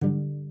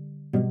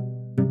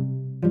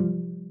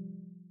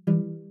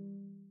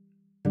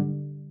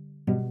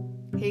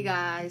Hey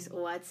guys,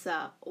 what's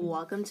up?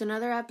 Welcome to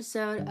another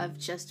episode of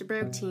Just a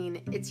Broke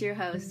Teen. It's your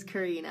host,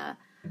 Karina.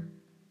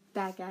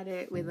 Back at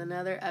it with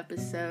another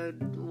episode,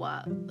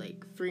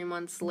 3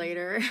 months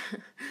later?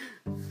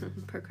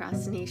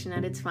 Procrastination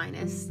at its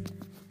finest.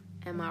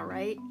 Am I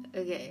right?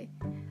 Okay.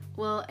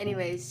 Well,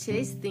 anyways,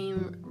 today's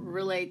theme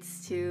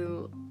relates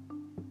to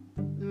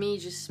me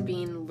just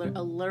being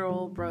a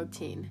literal broke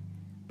teen.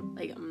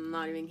 I'm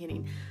not even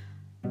kidding.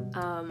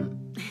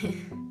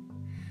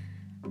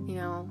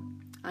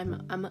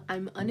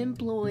 I'm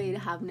unemployed,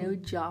 have no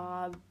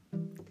job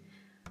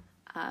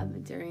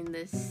during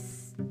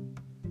this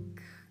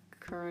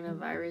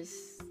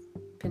coronavirus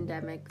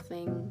pandemic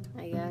thing,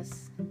 I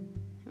guess.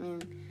 I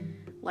mean,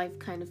 life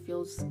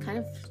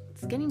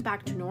it's getting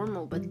back to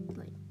normal, but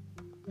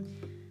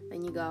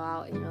then you go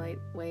out and you're like,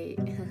 wait,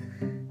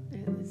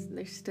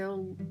 there's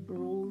still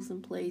rules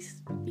in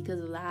place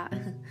because of that.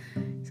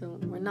 So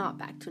we're not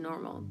back to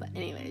normal. But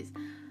anyways,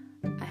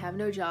 I have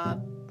no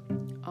job.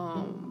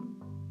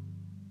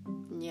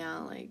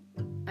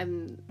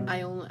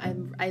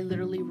 I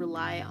literally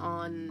rely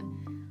on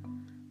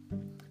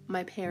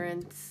my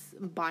parents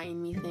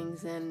buying me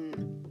things and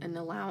an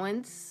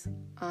allowance.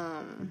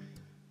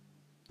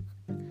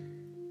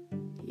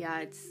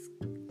 It's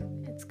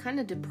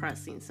kind of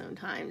depressing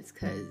sometimes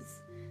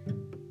because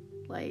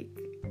I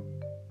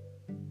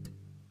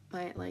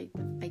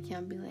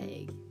can't be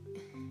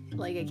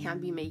I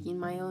can't be making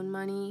my own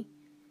money.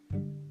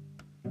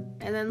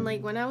 And then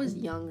when I was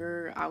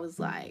younger, I was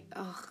like,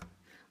 ugh,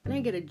 when I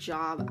get a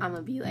job, I'm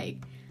gonna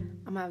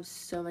have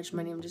so much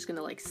money, I'm just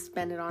gonna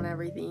spend it on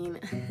everything.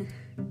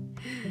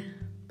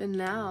 But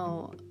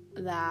now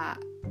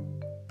that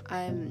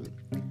I'm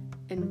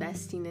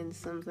investing in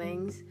some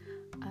things,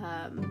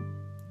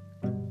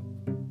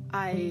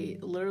 I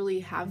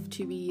literally have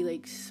to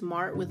be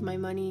smart with my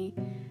money,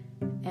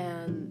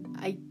 and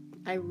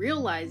I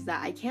realize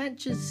that I can't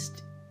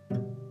just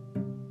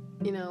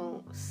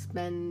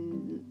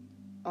spend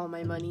all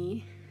my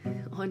money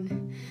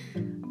on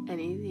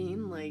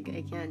anything. I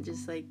can't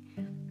just spend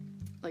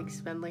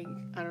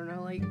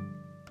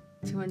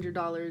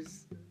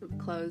 $200 of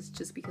clothes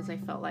just because I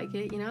felt like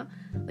it, you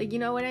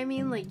know what I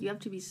mean? You have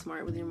to be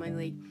smart with your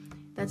money.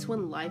 That's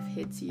when life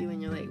hits you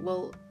and you're like,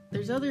 well,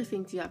 there's other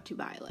things you have to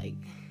buy,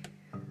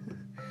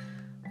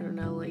 I don't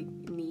know,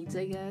 needs,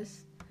 I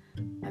guess.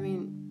 I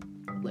mean,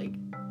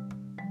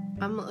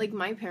 I'm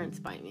my parents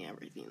buy me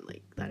everything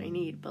that I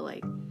need,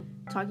 but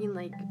talking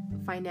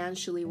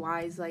financially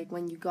wise,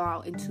 when you go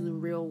out into the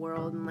real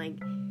world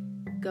and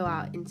go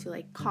out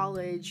into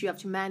college, you have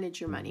to manage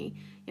your money,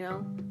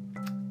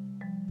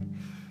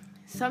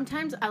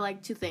 Sometimes I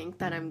like to think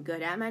that I'm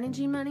good at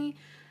managing money,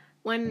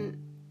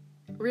 when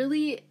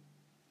really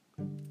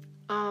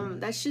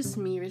that's just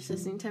me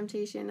resisting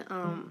temptation,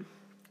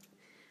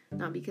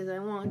 not because I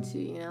want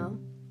to,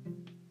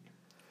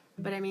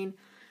 but I mean,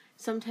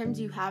 sometimes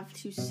you have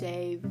to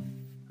save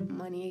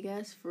money, I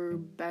guess, for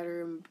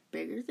better and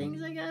bigger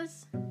things, I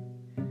guess.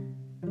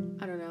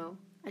 I don't know.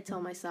 I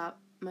tell myself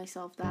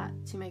that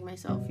to make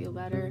myself feel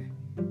better.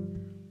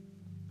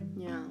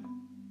 Yeah.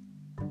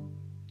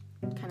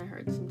 It kind of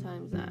hurts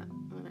sometimes that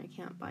when I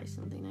can't buy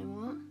something I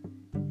want.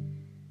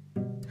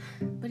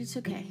 But it's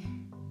okay.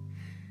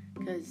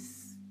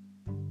 Because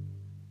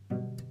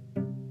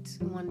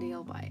one day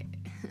I'll buy it.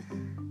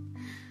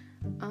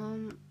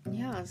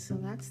 So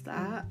that's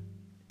that.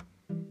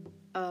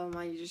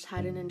 I just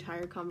had an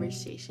entire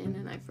conversation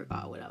and I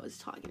forgot what I was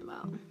talking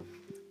about.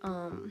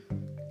 I'm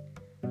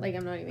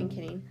not even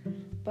kidding.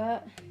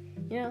 But,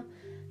 the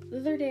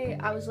other day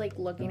I was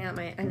looking at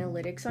my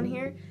analytics on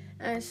here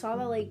and I saw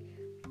that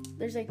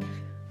there's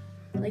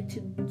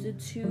the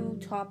two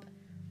top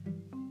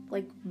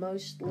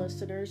most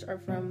listeners are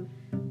from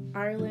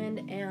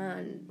Ireland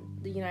and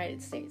the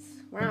United States,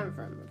 where I'm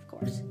from, of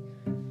course.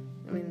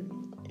 I mean,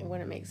 it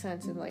wouldn't make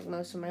sense if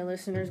most of my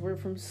listeners were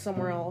from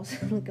somewhere else,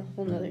 a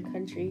whole nother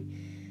country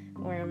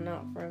where I'm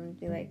not from.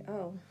 Be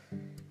oh,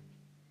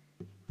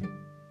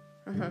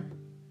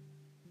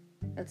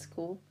 that's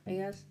cool, I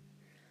guess.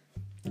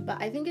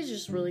 But I think it's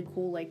just really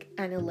cool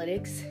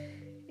analytics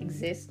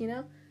exist,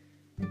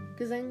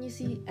 because then you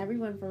see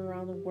everyone from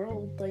around the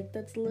world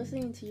that's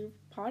listening to your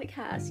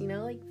podcast,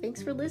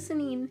 thanks for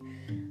listening.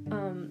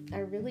 I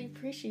really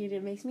appreciate it.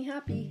 It makes me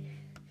happy.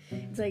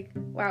 It's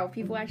wow,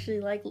 people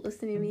actually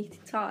listening to me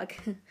talk.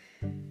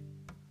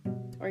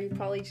 Or you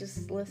probably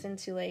just listen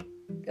to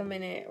a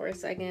minute or a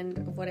second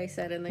of what I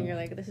said and then you're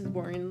this is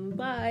boring,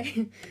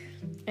 bye.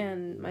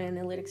 And my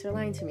analytics are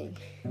lying to me.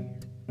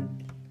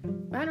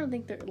 But I don't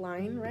think they're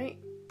lying, right?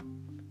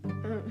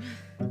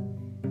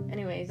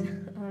 Anyways,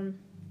 I'm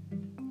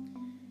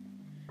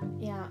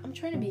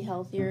trying to be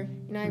healthier.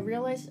 I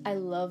realized I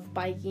love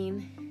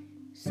biking.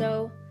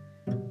 So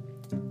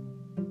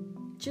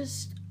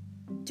just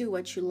do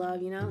what you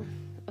love, A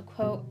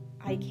quote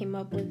I came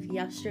up with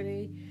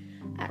yesterday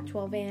at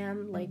 12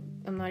 a.m.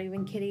 I'm not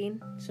even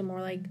kidding. So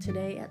more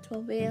today at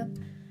 12 a.m.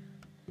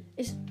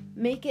 is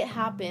make it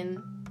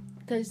happen,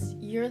 because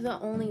you're the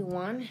only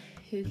one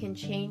who can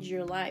change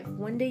your life.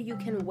 One day you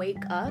can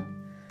wake up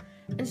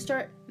and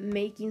start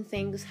making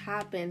things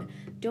happen.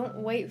 Don't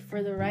wait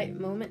for the right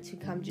moment to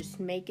come, just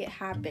make it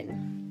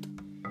happen.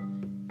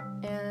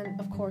 And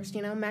of course,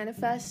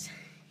 manifest,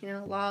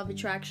 law of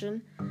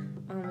attraction.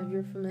 If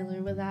you're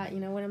familiar with that, you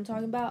know what I'm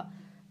talking about.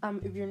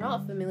 If you're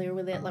not familiar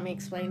with it, let me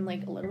explain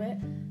a little bit.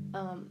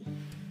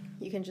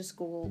 You can just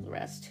Google the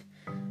rest.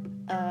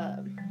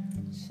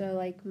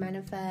 So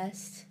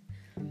manifest,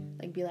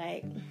 be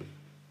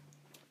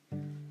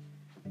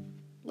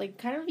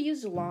kind of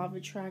use the law of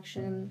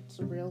attraction. It's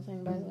a real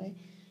thing, by the way.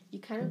 You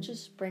kind of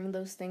just bring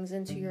those things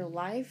into your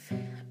life.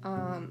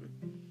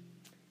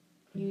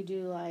 You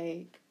do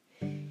I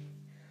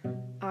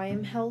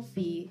am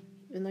healthy,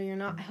 even though you're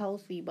not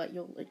healthy, but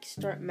you'll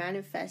start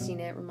manifesting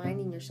it,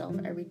 reminding yourself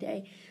every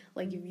day,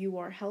 if you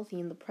are healthy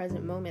in the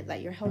present moment,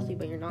 that you're healthy,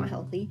 but you're not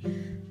healthy,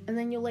 and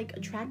then you'll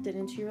attract it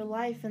into your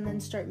life, and then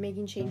start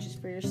making changes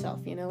for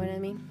yourself, you know what I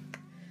mean?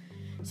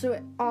 So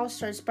it all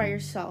starts by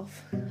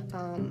yourself.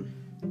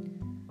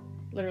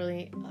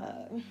 Literally,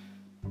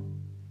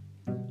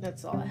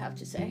 that's all I have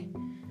to say,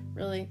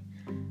 really.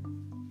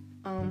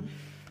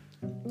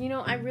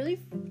 I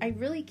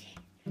really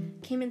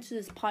came into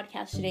this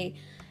podcast today,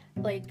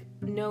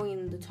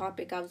 knowing the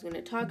topic I was going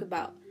to talk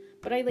about,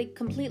 but I,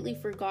 completely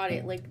forgot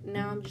it.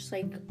 Now I'm just,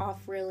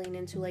 off-railing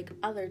into,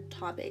 other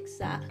topics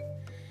that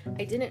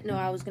I didn't know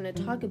I was going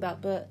to talk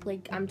about, but,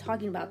 I'm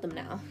talking about them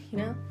now,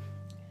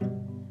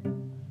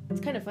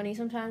 It's kind of funny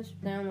sometimes.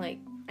 Now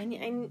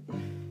I'm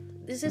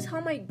this is how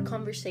my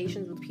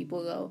conversations with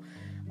people go.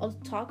 I'll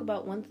talk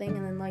about one thing,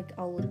 and then,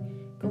 I'll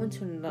go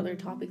into another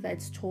topic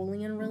that's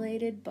totally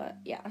unrelated, but,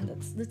 yeah,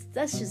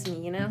 that's just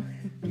me,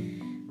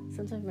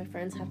 Sometimes my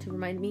friends have to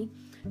remind me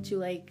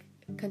to,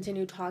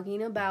 continue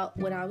talking about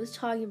what I was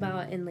talking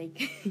about and,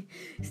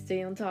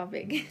 stay on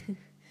topic.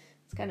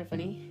 It's kind of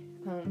funny.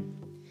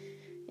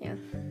 Yeah.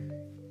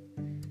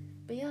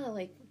 But,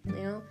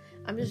 yeah,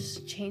 I'm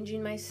just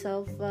changing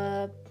myself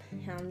up.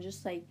 I'm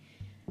just,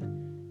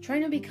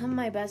 trying to become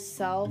my best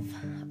self,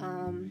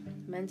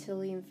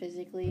 mentally and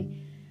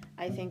physically.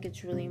 I think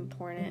it's really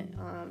important,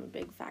 a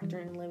big factor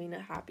in living a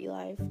happy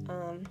life.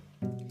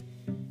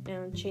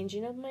 And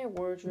changing up my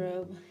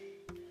wardrobe,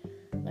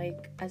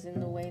 as in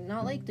the way,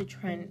 not the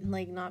trend,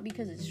 not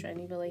because it's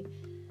trendy, but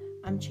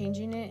I'm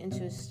changing it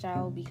into a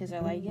style because I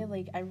like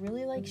it. I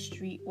really like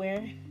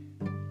streetwear,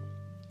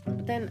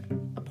 but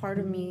then a part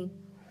of me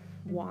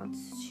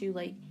wants to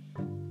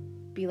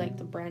be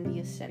the brandy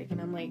aesthetic, and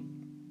I'm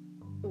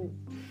ooh.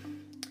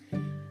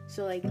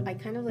 So I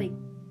kind of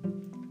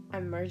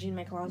I'm merging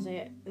my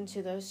closet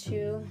into those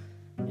two,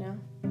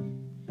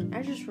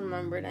 I just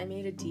remembered I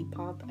made a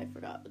Depop. I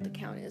forgot what the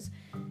count is.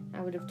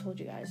 I would have told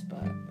you guys,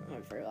 but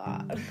I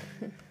forgot.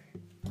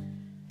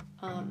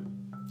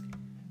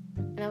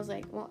 And I was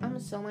well, I'm gonna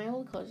sell my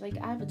old clothes. I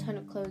have a ton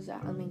of clothes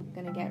that I'm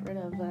gonna get rid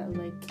of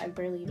that I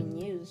barely even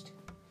used.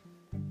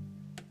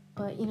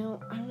 But I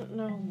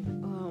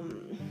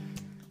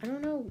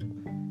don't know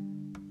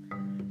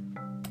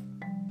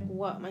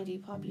what my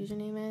Depop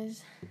username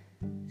is.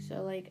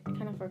 So I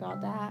kind of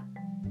forgot that.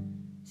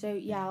 So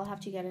yeah, I'll have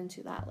to get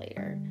into that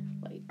later,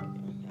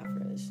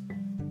 after this.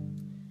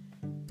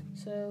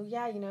 So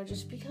yeah,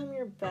 just become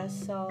your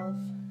best self.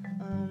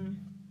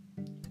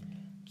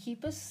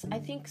 I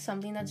think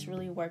something that's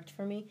really worked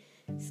for me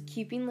is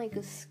keeping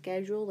a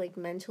schedule,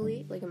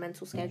 mentally, a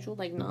mental schedule,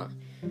 not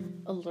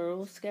a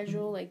literal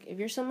schedule. If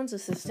you're someone's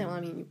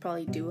assistant, you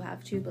probably do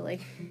have to, but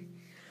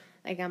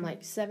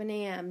I'm 7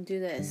 a.m. do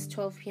this,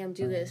 12 p.m.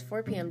 do this,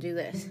 4 p.m. do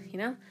this,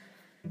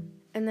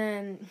 And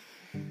then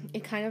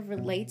it kind of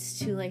relates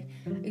to it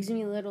gives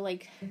me little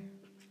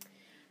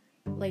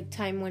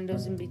time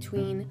windows in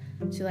between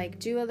to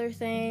do other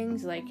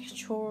things,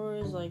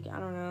 chores, I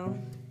don't know,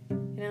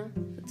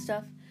 that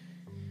stuff.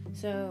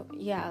 So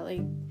yeah,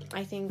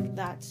 I think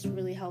that's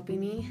really helping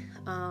me.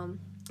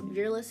 If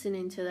you're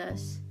listening to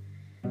this,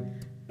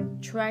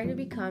 try to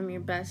become your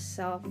best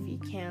self if you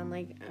can.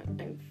 I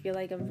feel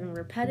I've been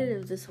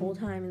repetitive this whole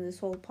time in this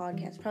whole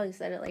podcast. Probably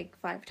said it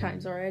 5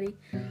 times already.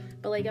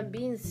 But I'm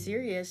being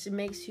serious. It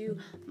makes you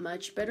a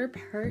much better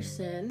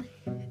person.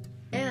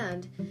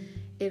 And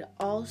it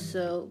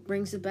also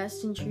brings the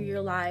best into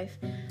your life.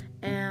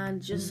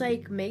 And just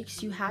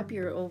makes you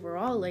happier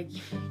overall.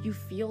 You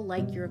feel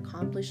you're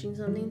accomplishing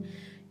something.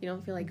 You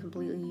don't feel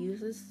completely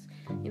useless.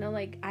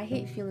 I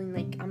hate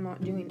feeling I'm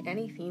not doing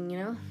anything,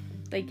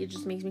 it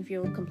just makes me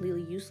feel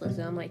completely useless,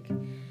 and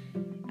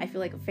I feel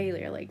like a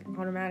failure,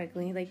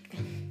 automatically,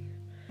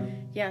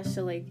 yeah,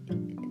 so,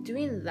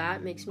 doing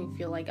that makes me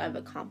feel I've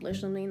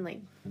accomplished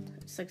something,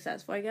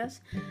 successful, I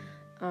guess,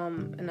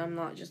 and I'm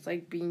not just,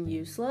 being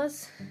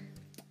useless,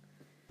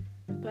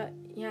 but,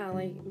 yeah,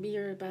 be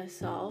your best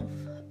self.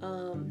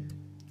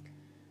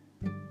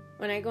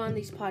 When I go on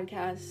these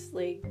podcasts,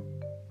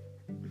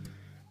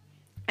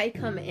 I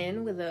come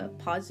in with a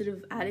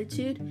positive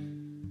attitude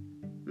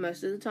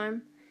most of the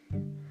time.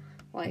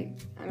 I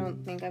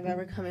don't think I've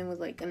ever come in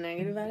with a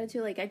negative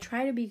attitude. I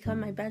try to become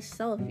my best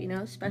self,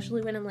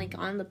 especially when I'm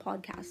on the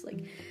podcast.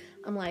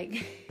 I'm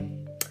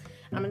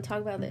I'm gonna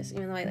talk about this,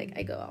 even though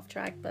I go off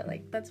track, but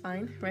like that's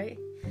fine, right?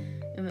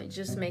 And it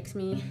just makes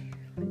me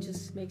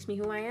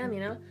who I am, you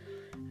know.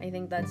 I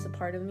think that's a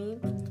part of me,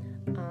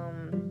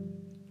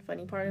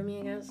 funny part of me,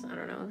 I guess. I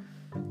don't know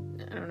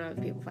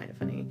if people find it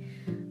funny.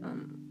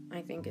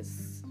 I think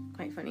it's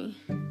quite funny,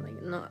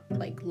 like not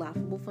like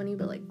laughable funny,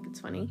 but like it's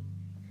funny.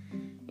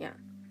 Yeah.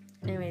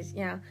 Anyways,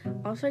 yeah.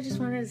 Also, I just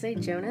wanted to say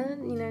Jonah,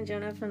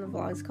 Jonah from the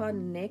vlog squad,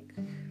 Nick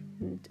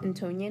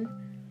Antonian.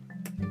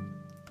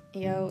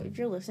 Yo, if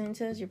you're listening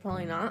to this, you're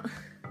probably not,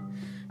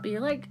 but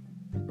you're like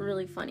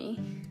really funny.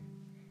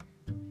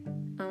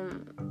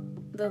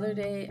 The other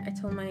day I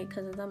told my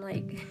cousins, I'm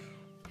like,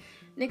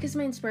 Nick is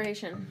my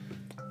inspiration,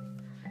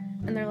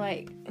 and they're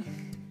like,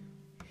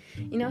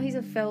 he's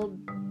a failed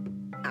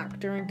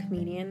actor and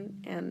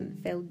comedian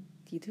and failed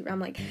YouTuber. I'm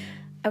like,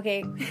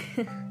 okay.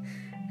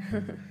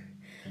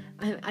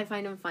 I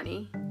find him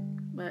funny,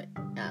 but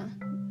yeah,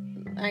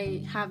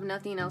 I have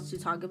nothing else to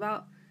talk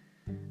about.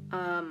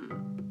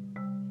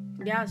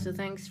 Yeah, so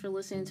thanks for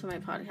listening to my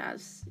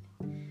podcast.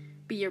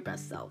 Be your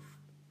best self.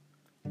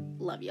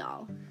 Love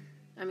y'all.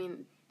 I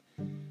mean,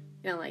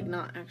 like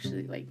not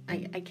actually, like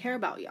I care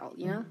about y'all,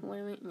 you know what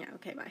I mean? Yeah,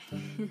 okay, bye.